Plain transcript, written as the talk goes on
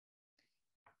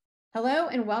Hello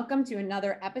and welcome to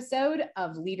another episode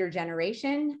of Leader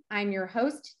Generation. I'm your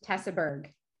host, Tessa Berg.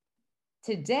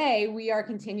 Today, we are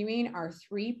continuing our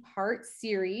three-part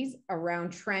series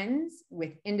around trends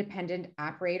with independent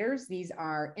operators. These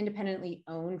are independently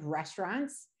owned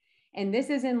restaurants, and this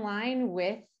is in line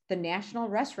with the National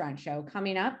Restaurant Show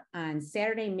coming up on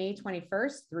Saturday, May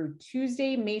 21st through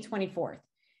Tuesday, May 24th.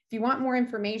 If you want more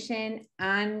information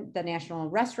on the National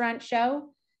Restaurant Show,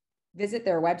 visit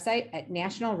their website at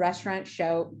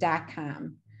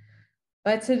nationalrestaurantshow.com.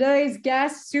 But today's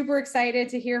guest, super excited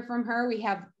to hear from her. We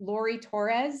have Laurie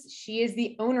Torres. She is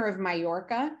the owner of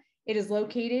Mallorca. It is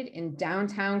located in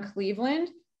downtown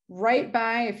Cleveland, right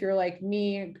by, if you're like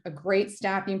me, a great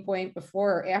stopping point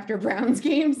before or after Browns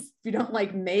games, if you don't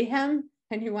like mayhem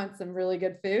and you want some really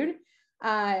good food.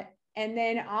 And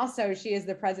then also she is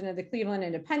the president of the Cleveland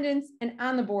Independents and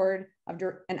on the board of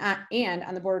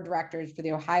on the board of directors for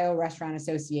the Ohio Restaurant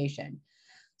Association.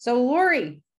 So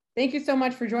Laurie, thank you so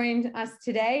much for joining us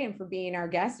today and for being our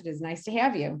guest. It is nice to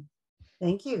have you.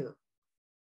 Thank you.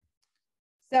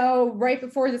 So right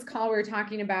before this call, we were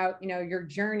talking about, your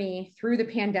journey through the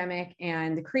pandemic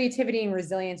and the creativity and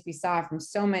resilience we saw from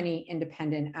so many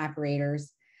independent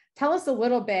operators. Tell us a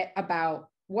little bit about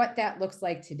what that looks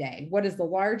like today. What is the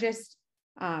largest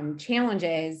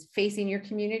challenges facing your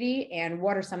community, and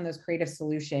what are some of those creative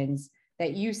solutions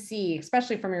that you see,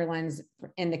 especially from your lens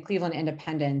in the Cleveland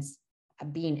Independents,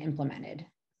 being implemented?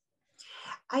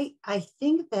 I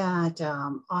think that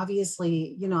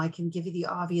obviously, I can give you the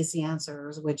obvious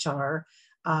answers, which are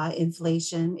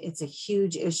inflation. It's a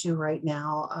huge issue right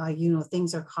now.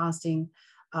 Things are costing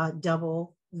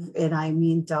double, and I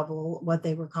mean double what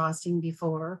they were costing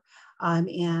before.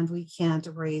 And we can't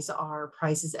raise our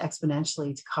prices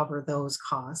exponentially to cover those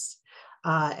costs.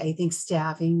 I think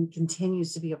staffing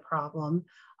continues to be a problem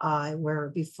where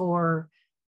before,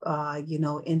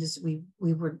 industry,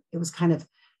 it was kind of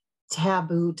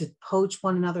taboo to poach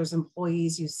one another's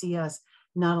employees. You see us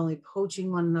not only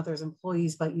poaching one another's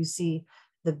employees, but you see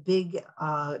the big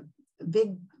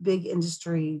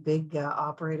industry, big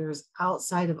operators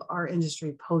outside of our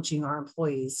industry poaching our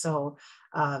employees. So,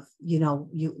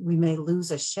 we may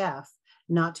lose a chef,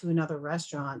 not to another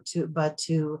restaurant, but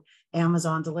to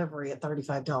Amazon delivery at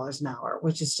 $35 an hour,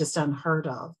 which is just unheard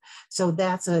of. So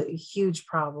that's a huge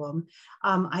problem.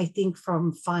 I think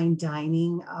from fine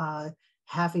dining,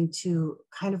 having to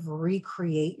kind of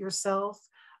recreate yourself,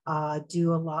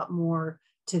 do a lot more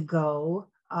to go.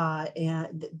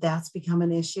 And that's become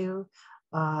an issue.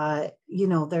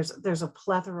 There's a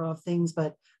plethora of things,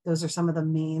 but those are some of the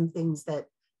main things that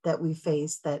we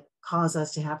face that cause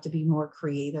us to have to be more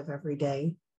creative every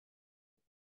day.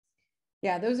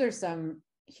 Yeah, those are some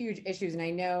huge issues. And I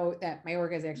know that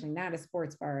Mallorca is actually not a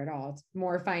sports bar at all. It's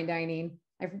more fine dining.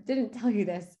 I didn't tell you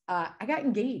this. I got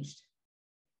engaged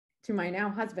to my now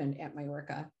husband at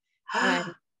Mallorca.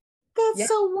 That's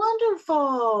so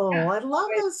wonderful. Yeah. I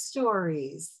love those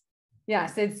stories.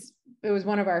 Yes, it was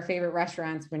one of our favorite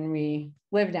restaurants when we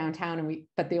lived downtown,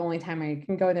 but the only time I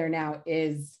can go there now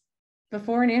is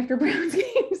before and after Browns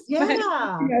games. Yeah. But,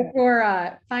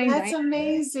 for fine That's dining.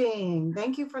 Amazing.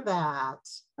 Thank you for that.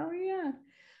 Oh yeah.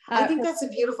 I think that's a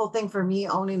beautiful thing for me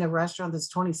owning a restaurant that's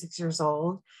 26 years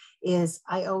old. Is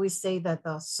I always say that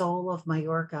the soul of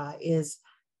Mallorca is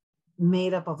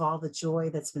made up of all the joy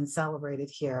that's been celebrated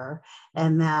here,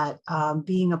 and that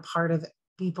being a part of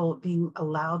people, being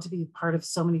allowed to be part of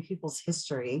so many people's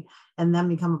history and then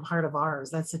become a part of ours,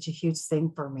 that's such a huge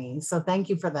thing for me. So thank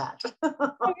you for that.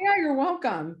 Oh yeah, you're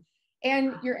welcome.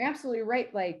 And you're absolutely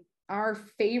right. Like, our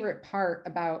favorite part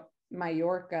about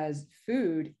Mallorca's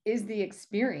food is the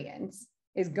experience,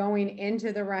 is going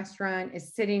into the restaurant,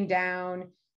 is sitting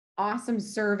down, awesome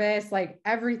service, like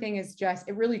everything is just,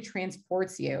 it really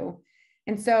transports you.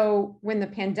 And so when the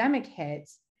pandemic hit,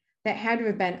 that had to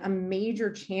have been a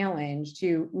major challenge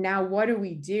to now, what do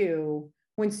we do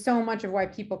when so much of why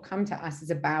people come to us is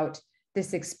about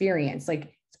this experience? Like,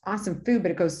 it's awesome food,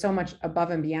 but it goes so much above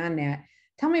and beyond that.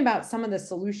 Tell me about some of the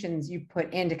solutions you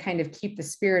put in to kind of keep the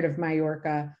spirit of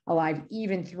Mallorca alive,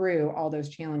 even through all those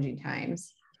challenging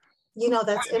times.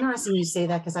 That's interesting you say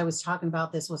that, because I was talking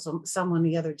about this with someone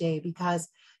the other day, because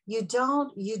we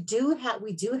did have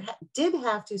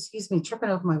to, tripping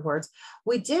over my words.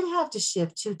 We did have to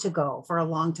shift to go for a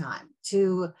long time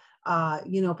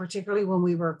particularly when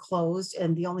we were closed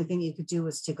and the only thing you could do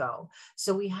was to go.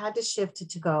 So we had to shift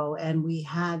to go, and we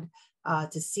had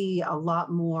to see a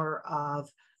lot more of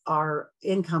our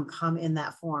income come in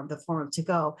that form, the form of to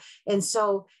go. And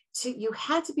so you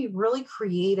had to be really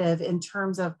creative in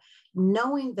terms of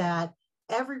knowing that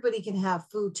everybody can have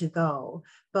food to go,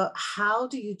 but how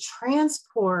do you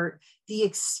transport the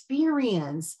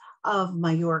experience of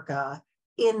Mallorca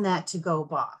in that to go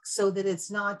box so that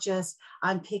it's not just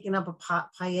I'm picking up a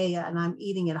paella and I'm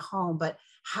eating at home, but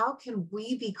how can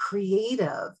we be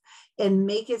creative and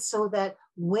make it so that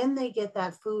when they get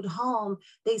that food home,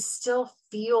 they still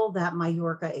feel that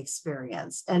Mallorca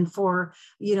experience? And for,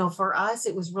 for us,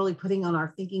 it was really putting on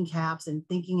our thinking caps and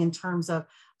thinking in terms of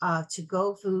to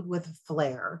go food with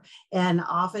flair. And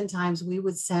oftentimes we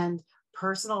would send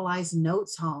personalized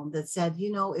notes home that said,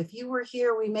 if you were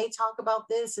here, we may talk about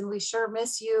this and we sure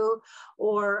miss you,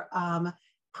 or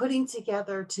putting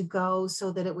together to go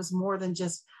so that it was more than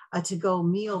just a to go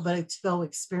meal, but a to go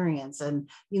experience. And,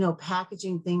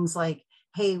 packaging things like,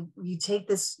 hey, you take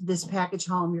this package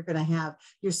home, you're going to have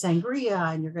your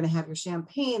sangria and you're going to have your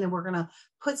champagne, and we're going to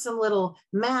put some little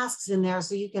masks in there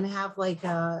so you can have like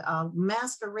a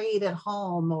masquerade at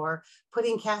home, or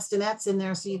putting castanets in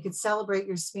there so you could celebrate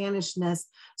your Spanishness.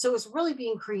 So it's really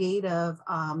being creative.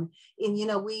 And,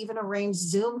 we even arranged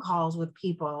Zoom calls with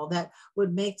people that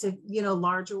would make to,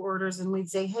 larger orders. And we'd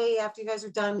say, hey, after you guys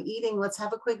are done eating, let's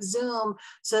have a quick Zoom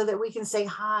so that we can say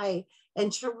hi,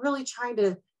 and really trying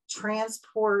to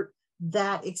transport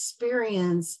that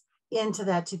experience into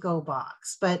that to go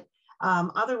box. But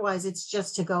otherwise, it's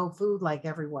just to go food like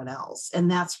everyone else. And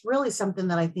that's really something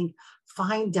that I think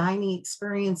fine dining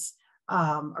experience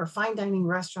or fine dining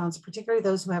restaurants, particularly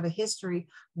those who have a history,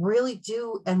 really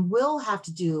do and will have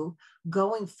to do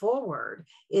going forward,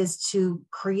 is to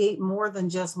create more than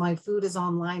just my food is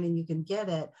online and you can get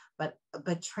it,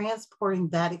 but transporting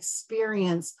that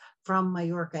experience from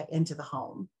Mallorca into the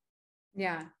home.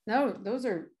 Yeah, no, those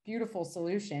are beautiful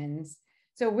solutions.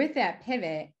 So with that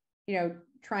pivot,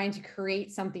 trying to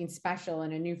create something special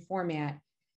in a new format,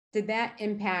 did that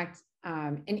impact,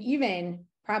 and even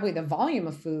probably the volume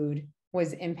of food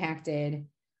was impacted?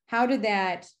 How did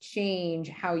that change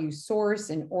how you source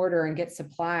and order and get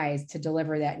supplies to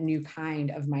deliver that new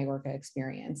kind of Mallorca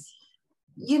experience?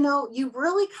 You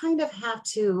really kind of have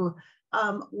to,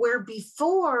 where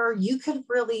before you could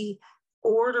really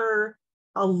order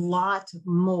a lot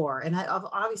more. And I've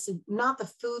obviously not the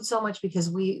food so much, because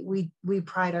we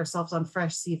pride ourselves on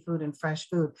fresh seafood and fresh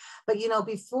food. But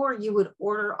before, you would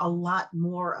order a lot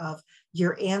more of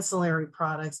your ancillary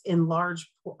products in bulk.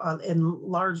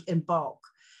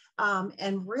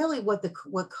 And really what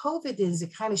COVID is,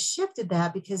 it kind of shifted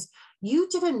that, because you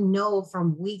didn't know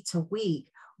from week to week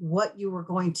what you were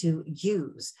going to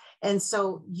use. And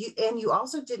so you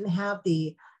also didn't have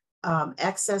the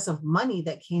excess of money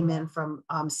that came in from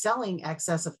selling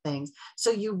excess of things. So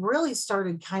you really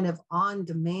started kind of on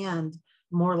demand,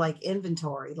 more like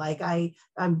inventory. Like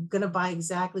I'm going to buy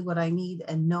exactly what I need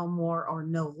and no more or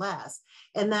no less.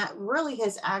 And that really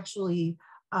has actually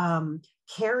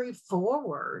carried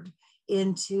forward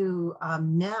into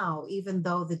now, even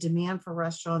though the demand for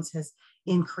restaurants has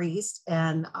increased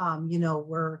and,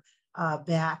 we're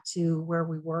back to where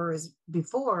we were as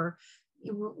before.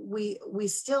 We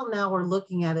still now are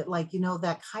looking at it like,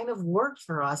 that kind of worked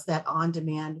for us, that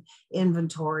on-demand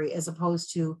inventory, as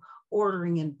opposed to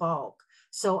ordering in bulk.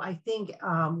 So I think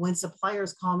when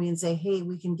suppliers call me and say, hey,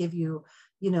 we can give you,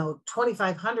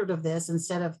 2,500 of this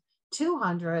instead of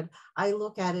 200, I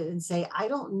look at it and say, I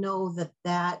don't know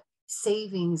that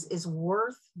savings is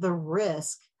worth the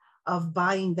risk of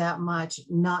buying that much,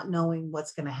 not knowing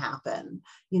what's going to happen.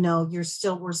 We're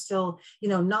still,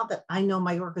 not that I know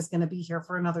Mallorca is going to be here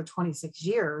for another 26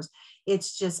 years.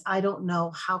 It's just, I don't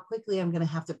know how quickly I'm going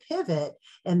to have to pivot,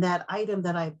 and that item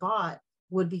that I bought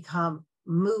would become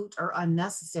moot or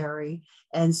unnecessary.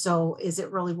 And so is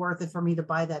it really worth it for me to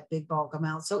buy that big bulk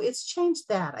amount? So it's changed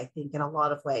that, I think, in a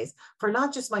lot of ways, for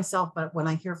not just myself, but when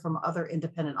I hear from other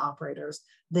independent operators,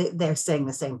 they're saying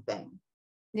the same thing.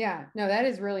 Yeah, no, that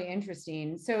is really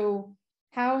interesting. So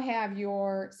how have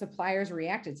your suppliers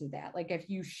reacted to that? Like, if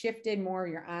you shifted more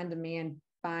of your on-demand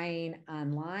buying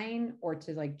online, or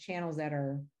to like channels that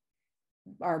are,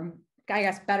 I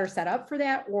guess, better set up for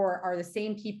that, or are the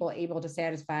same people able to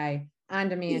satisfy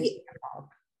on-demand?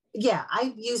 Yeah,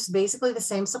 I use basically the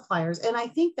same suppliers. And I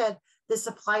think that the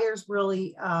suppliers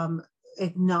really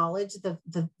acknowledge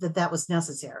that was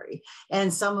necessary.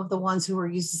 And some of the ones who were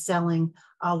used to selling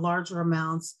larger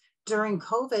amounts during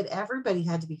COVID, everybody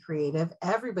had to be creative.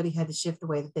 Everybody had to shift the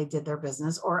way that they did their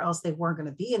business, or else they weren't going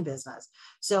to be in business.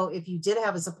 So if you did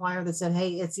have a supplier that said,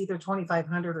 hey, it's either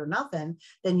 2,500 or nothing,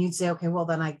 then you'd say, okay, well,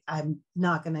 then I'm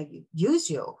not going to use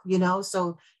you,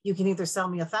 so you can either sell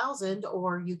me 1,000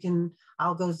 or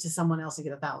I'll go to someone else and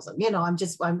get 1,000.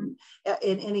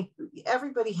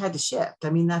 Everybody had to shift. I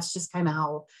mean, that's just kind of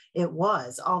how it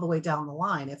was all the way down the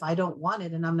line. If I don't want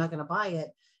it and I'm not going to buy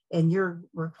it, and you're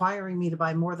requiring me to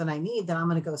buy more than I need, then I'm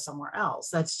going to go somewhere else.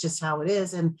 That's just how it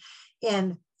is. And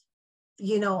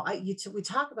we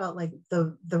talk about like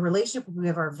the relationship we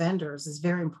have our vendors is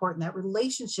very important. That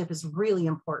relationship is really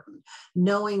important.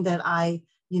 Knowing that I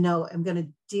am going to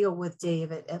deal with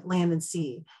Dave at Land and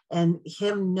Sea, and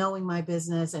him knowing my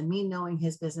business and me knowing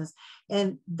his business.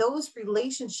 And those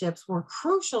relationships were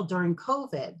crucial during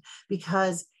COVID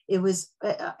because it was,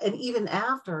 and even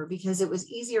after, because it was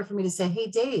easier for me to say, hey,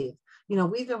 Dave,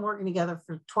 we've been working together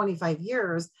for 25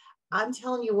 years. I'm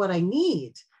telling you what I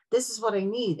need. This is what I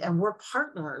need. And we're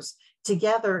partners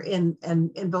together in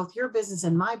both your business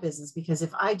and my business, because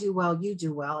if I do well, you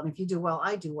do well. And if you do well,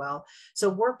 I do well. So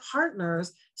we're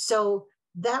partners. So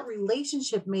that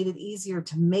relationship made it easier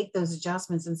to make those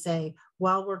adjustments and say,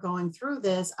 while we're going through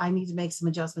this, I need to make some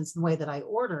adjustments in the way that I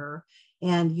order.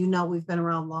 And we've been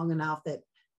around long enough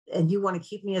and you want to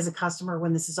keep me as a customer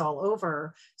when this is all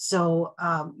over. So,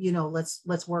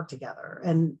 let's work together.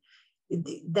 And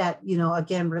that,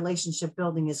 again, relationship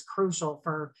building is crucial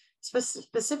for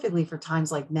specifically for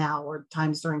times like now, or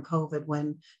times during COVID,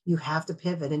 when you have to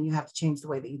pivot and you have to change the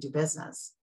way that you do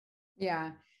business.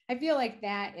 Yeah. I feel like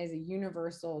that is a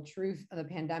universal truth of the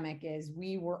pandemic is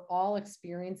we were all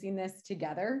experiencing this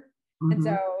together. Mm-hmm. And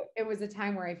so it was a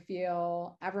time where I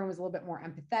feel everyone was a little bit more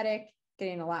empathetic,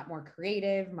 getting a lot more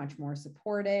creative, much more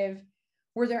supportive.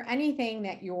 Were there anything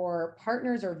that your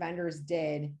partners or vendors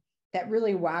did that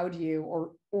really wowed you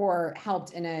or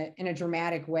helped in a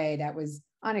dramatic way that was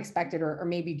unexpected or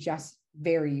maybe just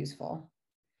very useful?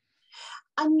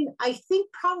 I mean, I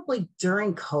think probably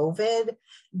during COVID,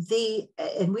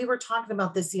 and we were talking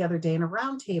about this the other day in a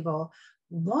roundtable,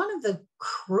 one of the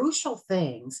crucial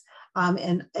things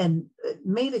and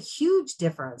made a huge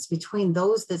difference between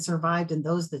those that survived and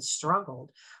those that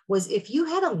struggled was if you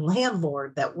had a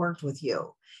landlord that worked with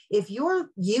you. If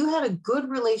you had a good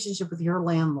relationship with your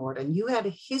landlord and you had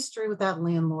a history with that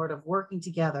landlord of working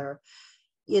together,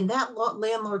 and that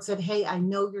landlord said, hey, I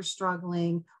know you're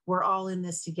struggling. We're all in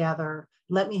this together.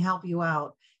 Let me help you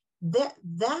out. That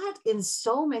in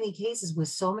so many cases with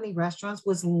so many restaurants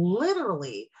was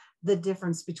literally the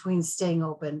difference between staying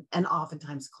open and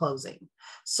oftentimes closing.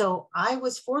 So I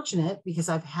was fortunate because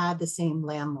I've had the same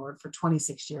landlord for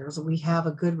 26 years. We have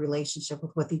a good relationship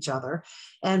with each other.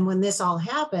 And when this all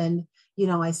happened,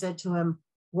 I said to him,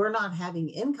 we're not having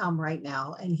income right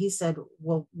now. And he said,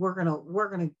 well,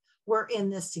 we're in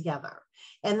this together.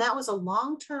 And that was a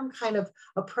long-term kind of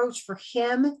approach for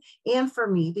him and for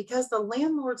me, because the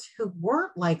landlords who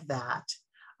weren't like that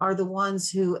are the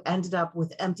ones who ended up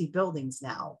with empty buildings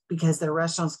now because their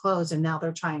restaurants closed and now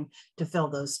they're trying to fill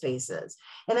those spaces.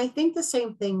 And I think the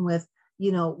same thing with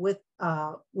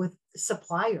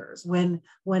suppliers. When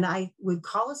I would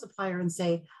call a supplier and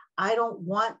say, I don't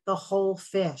want the whole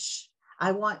fish.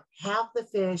 I want half the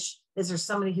fish. Is there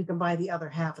somebody who can buy the other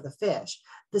half of the fish?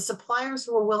 The suppliers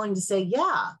who are willing to say,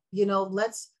 yeah,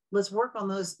 let's work on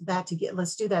let's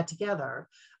do that together.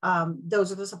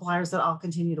 Those are the suppliers that I'll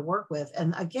continue to work with.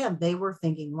 And again, they were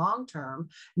thinking long-term,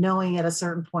 knowing at a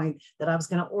certain point that I was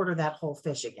going to order that whole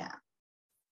fish again.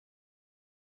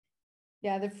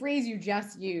 Yeah, the phrase you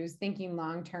just used, thinking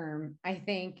long-term, I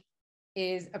think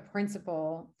is a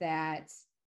principle that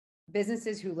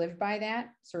businesses who lived by that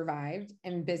survived,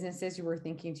 and businesses who were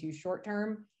thinking too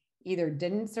short-term either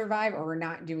didn't survive or are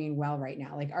not doing well right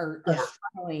now, like are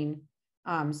struggling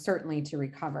certainly to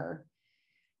recover.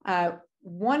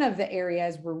 One of the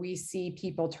areas where we see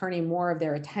people turning more of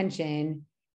their attention,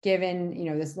 given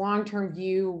this long-term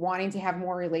view, wanting to have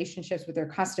more relationships with their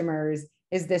customers,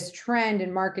 is this trend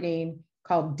in marketing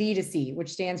called D2C,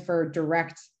 which stands for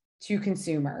direct to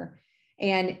consumer.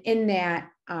 And in that,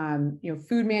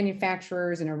 food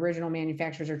manufacturers and original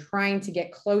manufacturers are trying to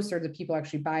get closer to people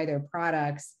actually buy their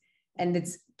products. And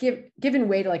it's given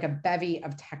way to like a bevy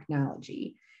of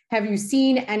technology. Have you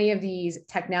seen any of these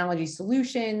technology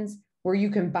solutions where you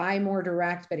can buy more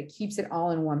direct, but it keeps it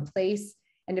all in one place?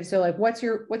 And if so, like, what's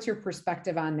your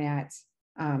perspective on that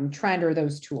trend or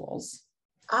those tools?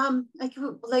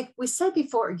 Like we said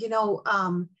before,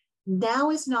 now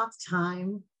is not the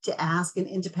time to ask an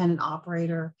independent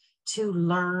operator to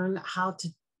learn how to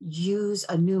use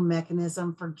a new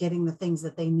mechanism for getting the things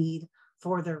that they need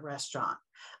for their restaurant.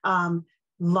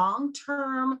 Long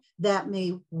term, that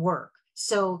may work.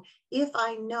 So if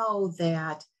I know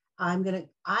that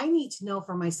I need to know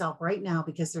for myself right now,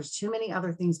 because there's too many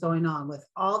other things going on with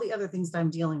all the other things that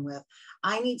I'm dealing with.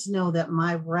 I need to know that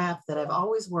my rep that I've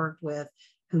always worked with,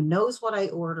 who knows what I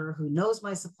order, who knows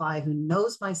my supply, who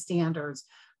knows my standards,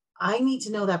 I need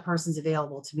to know that person's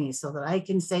available to me so that I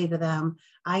can say to them,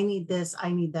 I need this,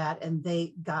 I need that, and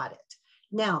they got it.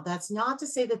 Now, that's not to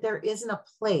say that there isn't a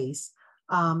place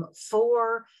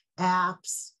for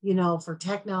apps, for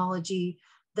technology.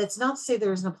 That's not to say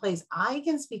there isn't a place. I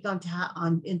can speak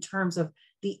on in terms of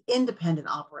the independent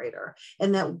operator,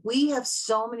 and that we have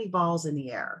so many balls in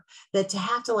the air that to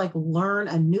have to learn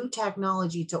a new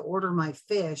technology to order my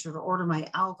fish or to order my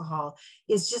alcohol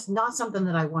is just not something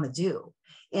that I want to do.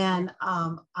 And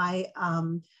I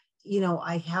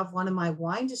have one of my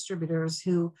wine distributors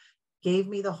who gave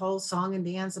me the whole song and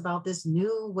dance about this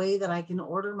new way that I can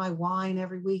order my wine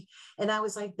every week. And I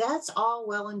was like, that's all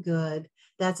well and good.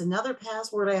 That's another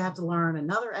password I have to learn,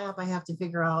 another app I have to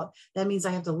figure out. That means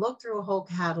I have to look through a whole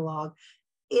catalog.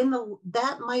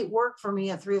 That might work for me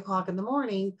at 3:00 in the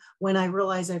morning when I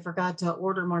realize I forgot to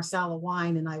order Marsala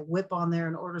wine, and I whip on there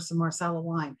and order some Marsala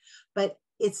wine. But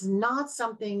it's not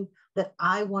something that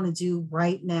I want to do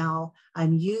right now.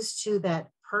 I'm used to that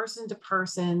person to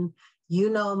person.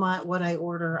 What I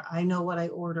order, I know what I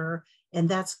order, and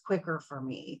that's quicker for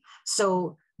me.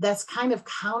 So that's kind of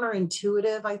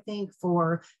counterintuitive, I think,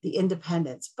 for the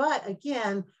independents. But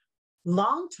again,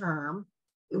 long term,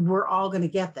 we're all going to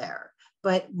get there.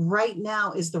 But right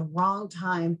now is the wrong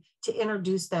time to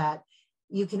introduce that.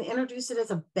 You can introduce it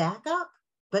as a backup,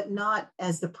 but not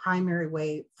as the primary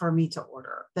way for me to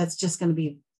order. That's just going to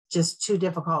be just too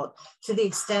difficult, to the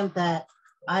extent that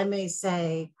I may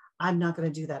say, I'm not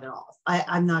going to do that at all.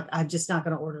 I'm just not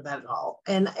going to order that at all.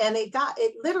 And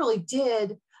it literally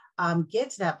did get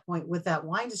to that point with that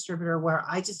wine distributor where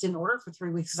I just didn't order for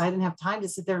 3 weeks because I didn't have time to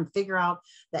sit there and figure out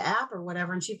the app or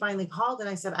whatever. And she finally called and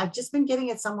I said, I've just been getting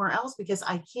it somewhere else because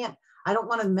I don't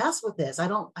want to mess with this. I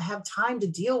don't have time to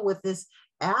deal with this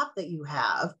app that you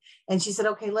have. And she said,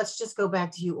 okay, let's just go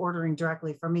back to you ordering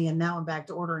directly from me. And now I'm back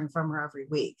to ordering from her every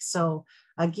week. So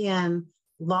again,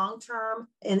 long-term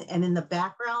and in the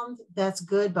background, that's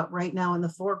good. But right now in the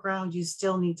foreground, you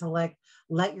still need to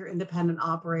let your independent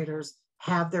operators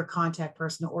have their contact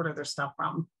person to order their stuff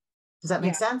from. Does that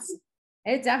make sense?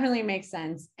 It definitely makes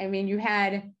sense. I mean, you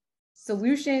had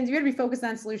solutions, you had to be focused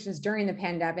on solutions during the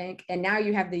pandemic. And now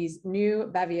you have these new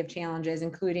bevy of challenges,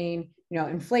 including,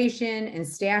 inflation and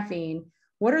staffing.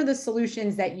 What are the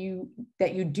solutions that you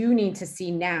do need to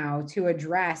see now to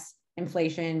address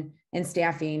inflation and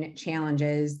staffing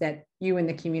challenges that you and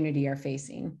the community are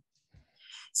facing?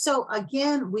 So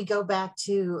again, we go back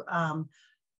to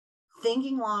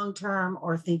thinking long-term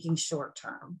or thinking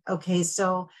short-term. Okay,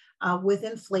 so with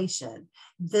inflation,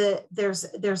 there's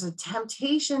a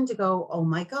temptation to go, oh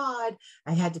my God,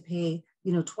 I had to pay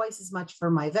twice as much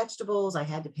for my vegetables. I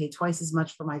had to pay twice as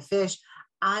much for my fish.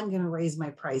 I'm going to raise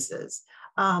my prices.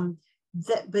 But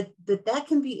that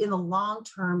can be in the long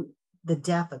term the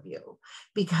death of you,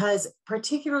 because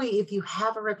particularly if you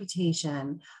have a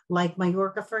reputation like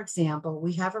Mallorca, for example,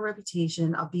 we have a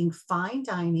reputation of being fine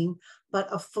dining, but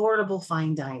affordable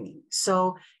fine dining.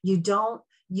 So you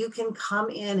can come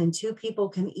in and two people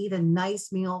can eat a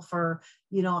nice meal for,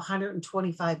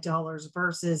 $125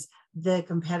 versus the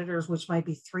competitors, which might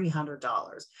be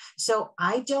 $300. So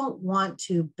I don't want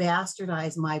to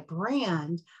bastardize my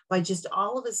brand by just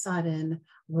all of a sudden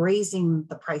raising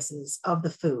the prices of the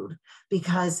food,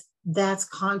 because that's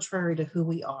contrary to who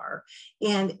we are.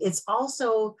 And it's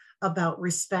also about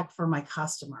respect for my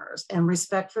customers and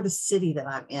respect for the city that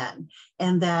I'm in,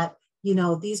 and that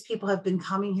these people have been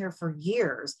coming here for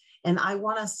years, and I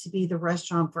want us to be the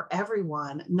restaurant for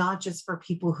everyone, not just for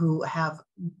people who have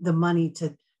the money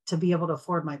to be able to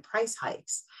afford my price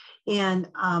hikes. And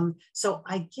so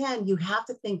again, you have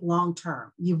to think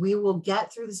long-term. We will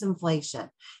get through this inflation.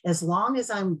 As long as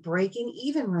I'm breaking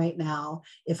even right now,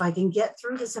 if I can get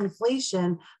through this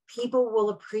inflation, people will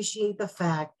appreciate the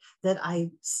fact that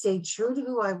I stayed true to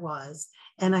who I was.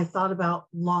 And I thought about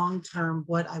long-term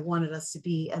what I wanted us to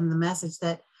be, and the message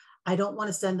that I don't want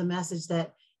to send the message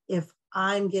that if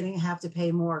I'm have to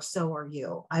pay more, so are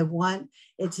you. I want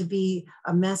it to be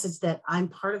a message that I'm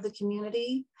part of the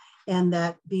community, and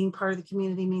that being part of the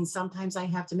community means sometimes I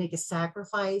have to make a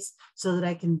sacrifice so that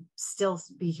I can still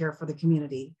be here for the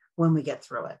community when we get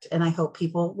through it. And I hope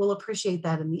people will appreciate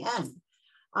that in the end.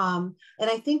 And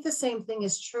I think the same thing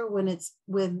is true when it's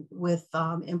with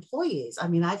employees. I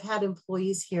mean, I've had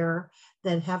employees here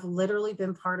that have literally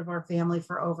been part of our family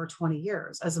for over 20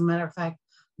 years. As a matter of fact,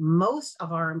 most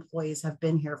of our employees have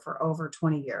been here for over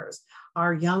 20 years.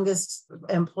 Our youngest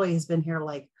employee has been here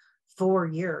like 4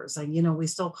 years. And, we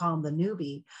still call him the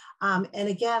newbie. And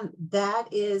again, that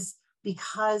is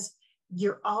because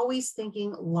you're always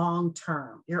thinking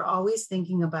long-term. You're always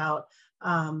thinking about,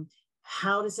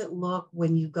 how does it look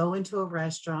when you go into a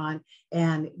restaurant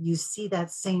and you see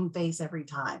that same face every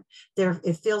time?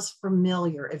 It feels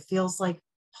familiar. It feels like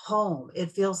home.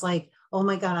 It feels like, oh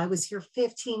my God, I was here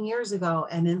 15 years ago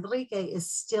and Enrique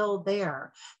is still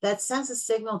there. That sends a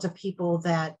signal to people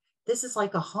that this is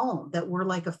like a home, that we're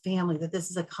like a family, that this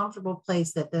is a comfortable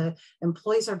place, that the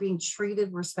employees are being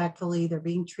treated respectfully, they're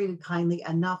being treated kindly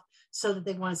enough so that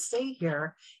they want to stay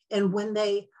here. And when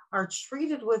they are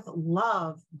treated with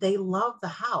love, they love the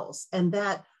house. And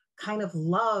that kind of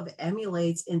love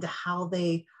emulates into how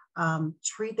they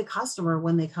treat the customer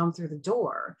when they come through the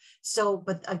door. So,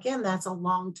 but again, that's a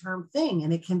long-term thing.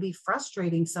 And it can be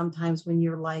frustrating sometimes when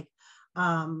you're like,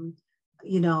 my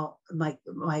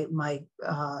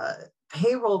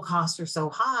payroll costs are so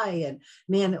high, and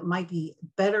man, it might be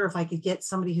better if I could get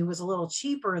somebody who was a little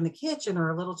cheaper in the kitchen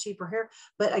or a little cheaper here.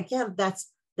 But again,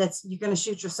 that's you're going to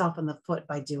shoot yourself in the foot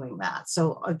by doing that.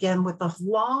 So again, with the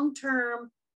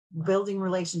long-term building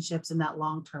relationships and that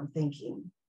long-term thinking.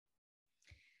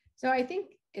 So I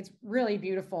think it's really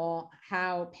beautiful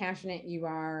how passionate you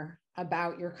are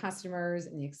about your customers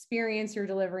and the experience you're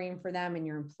delivering for them and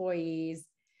your employees.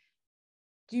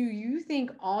 Do you think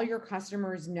all your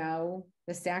customers know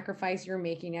the sacrifice you're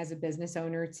making as a business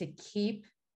owner to keep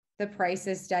the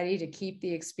prices steady, to keep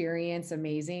the experience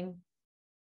amazing?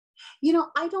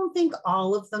 I don't think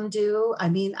all of them do. I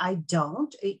mean, I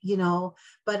don't,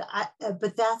 but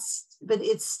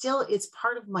it's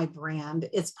part of my brand.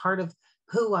 It's part of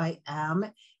who I am.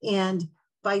 And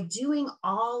by doing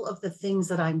all of the things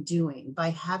that I'm doing, by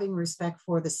having respect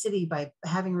for the city, by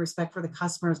having respect for the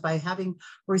customers, by having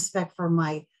respect for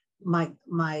my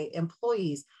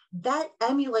employees, that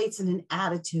emulates an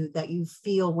attitude that you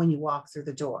feel when you walk through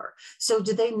the door. So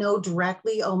do they know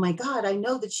directly, oh my God, I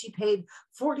know that she paid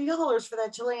 $40 for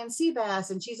that Chilean sea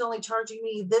bass and she's only charging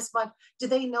me this much? Do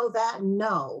they know that?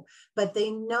 No, but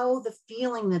they know the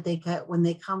feeling that they get when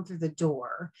they come through the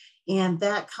door. And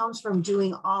that comes from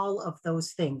doing all of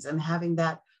those things and having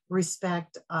that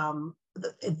respect,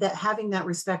 having that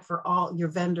respect for all your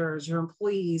vendors, your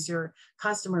employees, your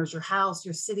customers, your house,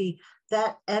 your city.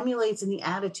 That emulates in the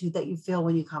attitude that you feel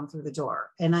when you come through the door.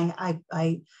 And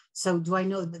so do I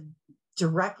know that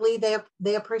directly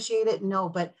they appreciate it? No,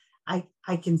 but I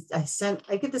get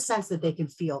the sense that they can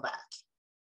feel that.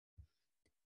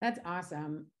 That's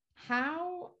awesome.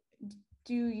 How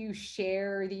do you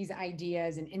share these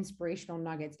ideas and inspirational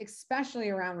nuggets, especially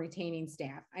around retaining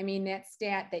staff? I mean, that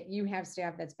stat that you have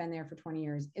staff that's been there for 20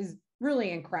 years is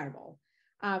really incredible.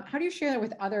 How do you share that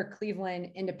with other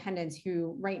Cleveland independents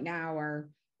who right now are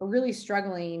really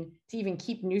struggling to even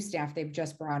keep new staff they've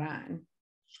just brought on?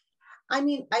 I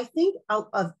mean, I think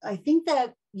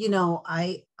that,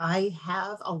 I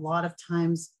have a lot of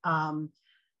times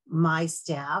my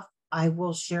staff, I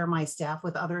will share my staff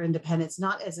with other independents,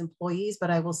 not as employees, but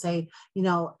I will say,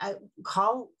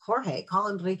 call Jorge, call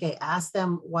Enrique, ask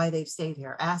them why they've stayed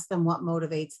here, ask them what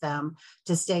motivates them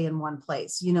to stay in one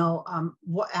place,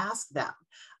 ask them.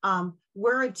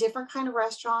 We're a different kind of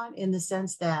restaurant in the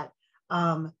sense that,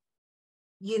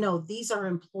 these are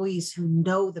employees who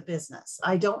know the business.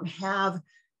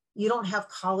 You don't have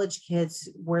college kids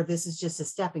where this is just a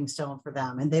stepping stone for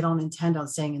them and they don't intend on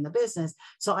staying in the business.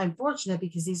 So I'm fortunate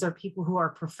because these are people who are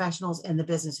professionals in the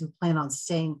business who plan on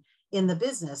staying in the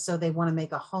business. So they want to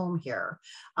make a home here.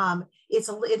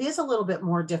 It is a little bit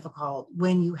more difficult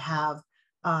when you have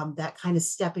that kind of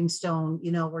stepping stone,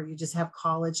 where you just have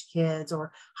college kids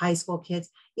or high school kids.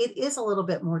 It is a little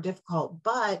bit more difficult,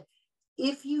 but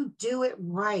if you do it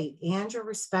right and you're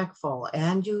respectful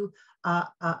and you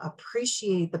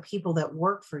appreciate the people that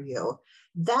work for you,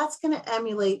 that's going to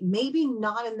emulate, maybe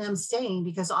not in them staying,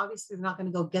 because obviously they're not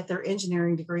going to go get their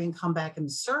engineering degree and come back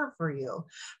and serve for you,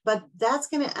 but that's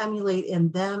going to emulate in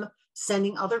them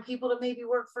sending other people to maybe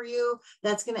work for you.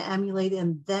 That's going to emulate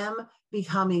in them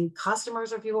becoming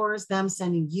customers of yours, them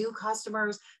sending you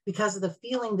customers because of the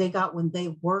feeling they got when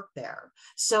they worked there.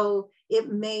 So it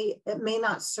may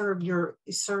not serve your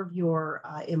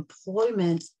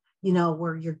employment,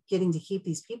 where you're getting to keep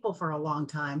these people for a long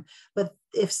time. But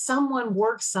if someone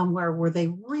works somewhere where they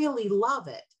really love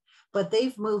it, but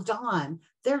they've moved on,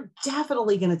 they're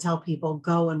definitely going to tell people,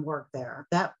 go and work there.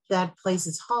 That place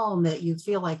is home, that you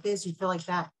feel like this, you feel like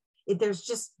that.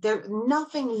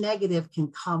 Nothing negative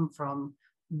can come from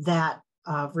that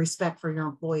respect for your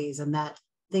employees and that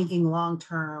thinking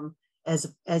long-term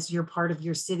as you're part of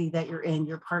your city that you're in,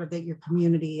 you're part of your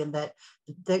community, and that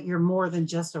you're more than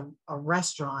just a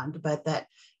restaurant, but that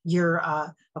you're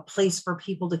a place for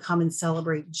people to come and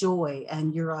celebrate joy,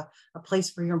 and you're a place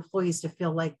for your employees to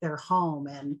feel like they're home,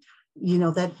 and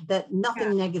that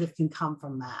nothing negative can come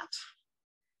from that.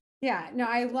 Yeah, no,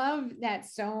 I love that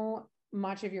so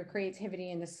much of your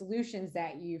creativity and the solutions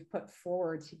that you've put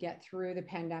forward to get through the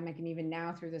pandemic, and even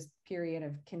now through this period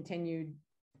of continued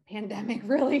pandemic,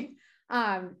 really,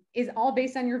 is all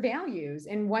based on your values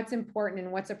and what's important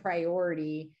and what's a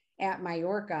priority at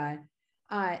Mallorca.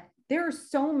 There are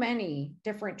so many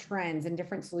different trends and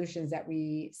different solutions that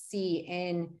we see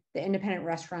in the independent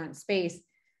restaurant space.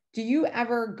 Do you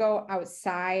ever go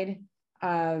outside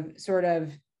of sort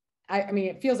of, I mean,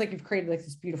 it feels like you've created like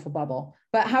this beautiful bubble,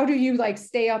 but how do you like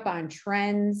stay up on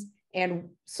trends and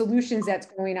solutions that's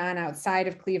going on outside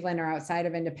of Cleveland or outside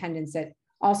of independence that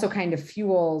also kind of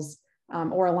fuels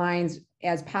or aligns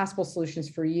as possible solutions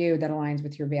for you that aligns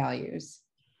with your values?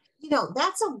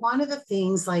 That's one of the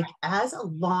things, like as a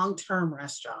long-term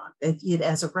restaurant,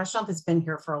 as a restaurant that's been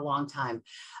here for a long time,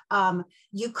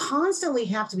 you constantly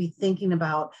have to be thinking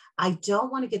about, I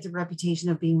don't want to get the reputation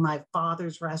of being my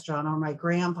father's restaurant or my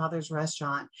grandfather's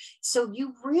restaurant. So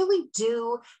you really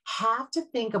do have to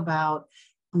think about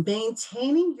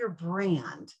maintaining your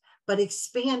brand, but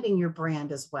expanding your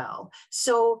brand as well.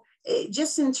 So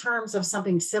just in terms of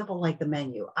something simple like the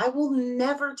menu, I will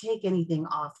never take anything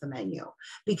off the menu,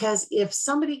 because if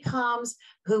somebody comes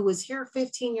who was here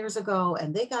 15 years ago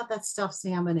and they got that stuffed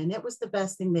salmon and it was the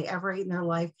best thing they ever ate in their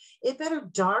life, it better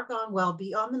doggone well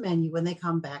be on the menu when they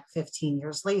come back 15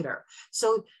 years later.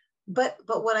 So but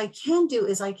what I can do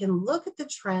is I can look at the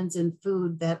trends in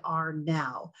food that are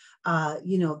now,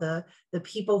 the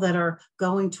people that are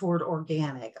going toward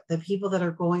organic, the people that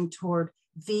are going toward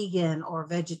vegan or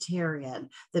vegetarian,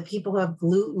 the people who have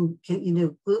gluten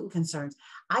concerns.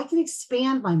 I can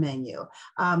expand my menu.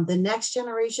 The next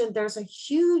generation, there's a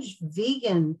huge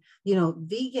vegan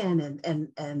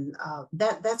and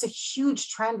that's a huge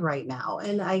trend right now.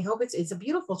 And I hope it's a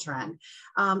beautiful trend.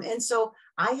 And so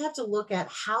I have to look at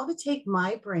how to take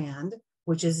my brand,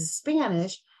 which is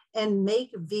Spanish, and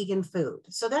make vegan food.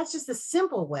 So that's just a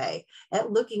simple way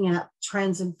at looking at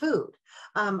trends in food.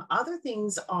 Other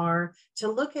things are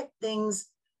to look at things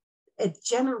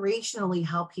generationally,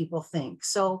 how people think.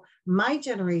 So my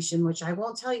generation, which I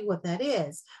won't tell you what that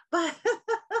is, but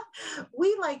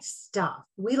we liked stuff.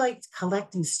 We liked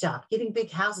collecting stuff, getting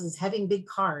big houses, having big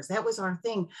cars. That was our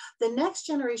thing. The next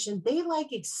generation, they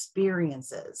like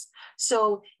experiences.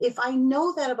 So if I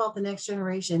know that about the next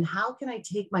generation, how can I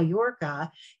take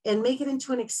Mallorca and make it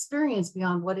into an experience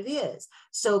beyond what it is?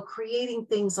 So creating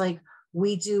things like,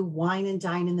 we do wine and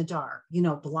dine in the dark,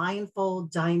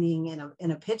 blindfold dining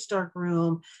in a pitch dark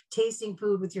room, tasting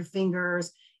food with your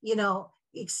fingers,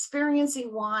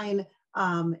 experiencing wine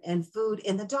and food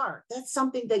in the dark. That's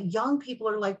something that young people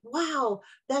are like, wow,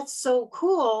 that's so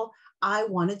cool. I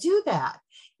want to do that.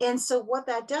 And so what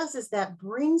that does is that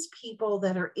brings people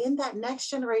that are in that next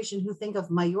generation who think of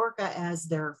Mallorca as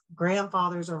their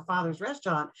grandfather's or father's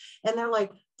restaurant. And they're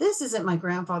like, this isn't my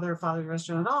grandfather or father's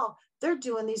restaurant at all. They're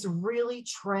doing these really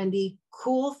trendy,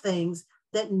 cool things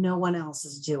that no one else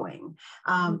is doing.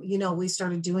 We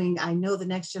started doing, I know the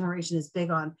next generation is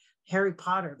big on Harry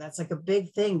Potter. That's like a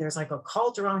big thing. There's like a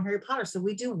cult around Harry Potter. So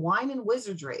we do wine and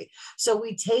wizardry. So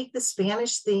we take the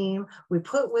Spanish theme, we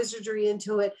put wizardry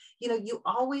into it. You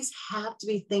always have to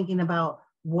be thinking about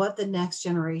what the next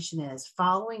generation is,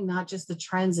 following not just the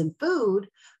trends in food,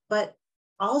 but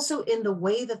also in the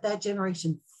way that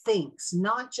generation thinks,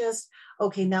 not just,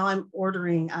 okay, now I'm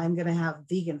going to have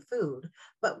vegan food,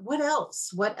 but what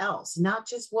else? Not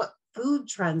just what food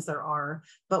trends there are,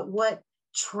 but what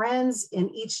trends in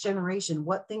each generation,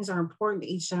 what things are important to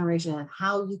each generation, and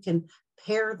how you can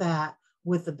pair that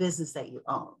with the business that you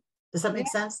own. Does that make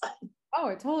sense? Oh,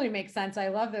 it totally makes sense. I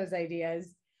love those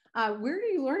ideas. Where do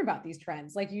you learn about these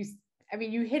trends? Like you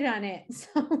hit on it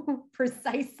so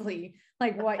precisely,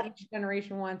 like what each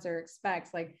generation wants or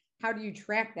expects. Like, how do you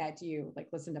track that? Do you like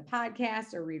listen to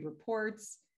podcasts or read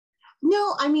reports?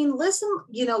 No, I mean, listen,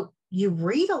 you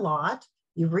read a lot,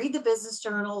 you read the business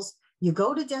journals, you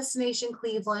go to Destination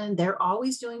Cleveland. They're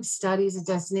always doing studies at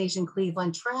Destination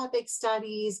Cleveland, traffic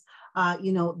studies,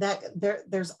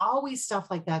 there's always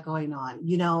stuff like that going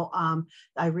on.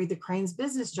 I read the Crane's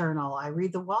Business Journal. I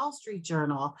read the Wall Street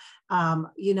Journal. I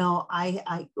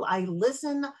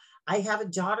listen. I have a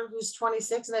daughter who's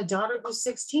 26 and a daughter who's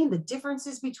 16. The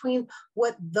differences between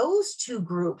what those two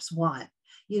groups want,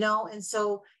 and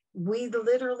so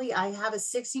I have a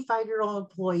 65-year-old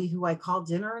employee who I call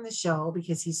dinner in the show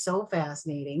because he's so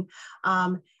fascinating.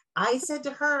 I said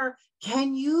to her,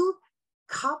 can you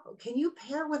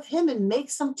pair with him and make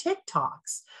some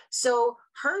TikToks? So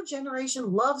her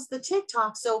generation loves the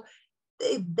TikTok. So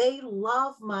they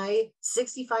love my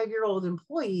 65-year-old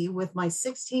employee with my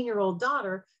 16-year-old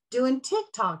daughter doing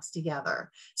TikToks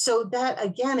together. So that,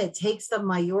 again, it takes the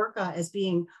Mallorca as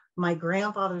being my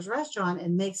grandfather's restaurant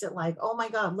and makes it like, oh my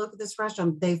God, look at this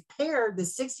restaurant. They've paired the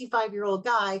 65-year-old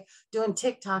guy doing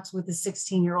TikToks with the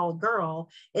 16-year-old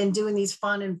girl and doing these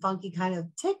fun and funky kind of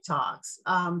TikToks.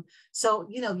 So,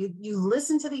 you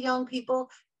listen to the young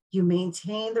people, you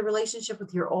maintain the relationship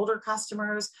with your older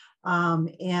customers.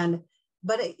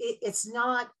 But it's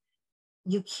not,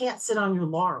 you can't sit on your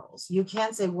laurels. You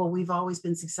can't say, well, we've always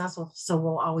been successful, so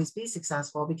we'll always be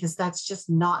successful, because that's just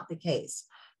not the case.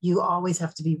 You always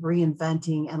have to be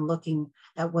reinventing and looking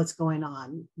at what's going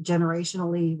on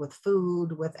generationally with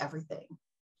food, with everything.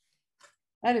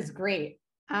 That is great.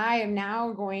 I am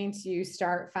now going to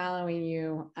start following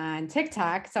you on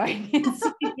TikTok so I can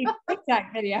see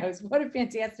TikTok videos. What a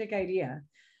fantastic idea.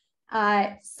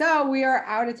 So we are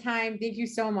out of time. Thank you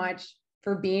so much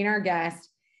for being our guest.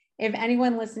 If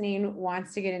anyone listening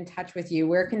wants to get in touch with you,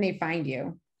 where can they find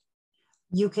you?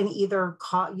 You can either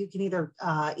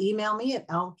email me at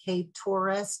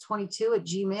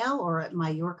lktorres22@gmail or at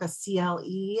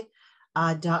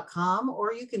mallorcacle.com,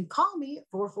 or you can call me at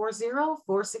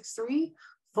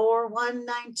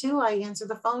 440-463-4192. I answer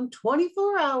the phone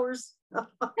 24 hours.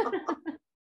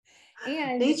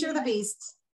 And nature of the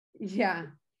beast. Yeah.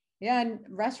 Yeah. And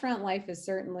restaurant life is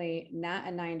certainly not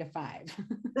a 9 to 5.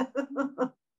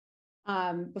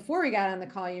 Before we got on the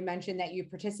call, you mentioned that you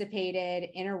participated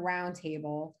in a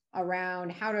roundtable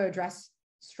around how to address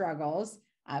struggles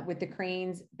with the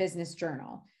Cranes Business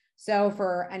Journal. So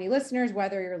for any listeners,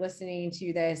 whether you're listening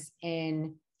to this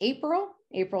in April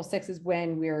 6th is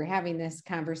when we're having this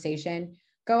conversation,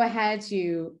 go ahead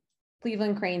to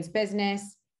Cleveland Cranes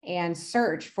Business and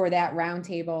search for that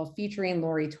roundtable featuring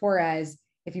Laurie Torres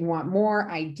if you want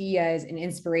more ideas and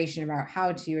inspiration about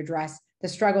how to address the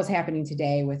struggles happening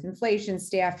today with inflation,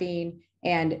 staffing,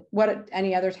 and what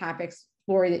any other topics,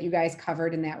 Laurie, that you guys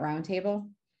covered in that roundtable?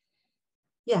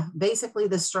 Yeah, basically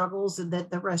the struggles that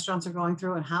the restaurants are going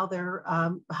through and how they're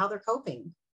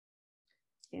coping.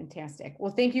 Fantastic.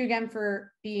 Well, thank you again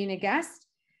for being a guest.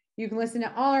 You can listen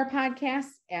to all our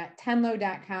podcasts at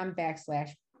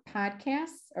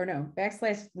tenlo.com/podcasts, or no,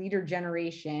 /leader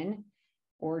generation,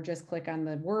 or just click on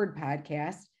the word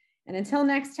podcast. And until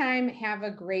next time, have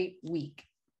a great week.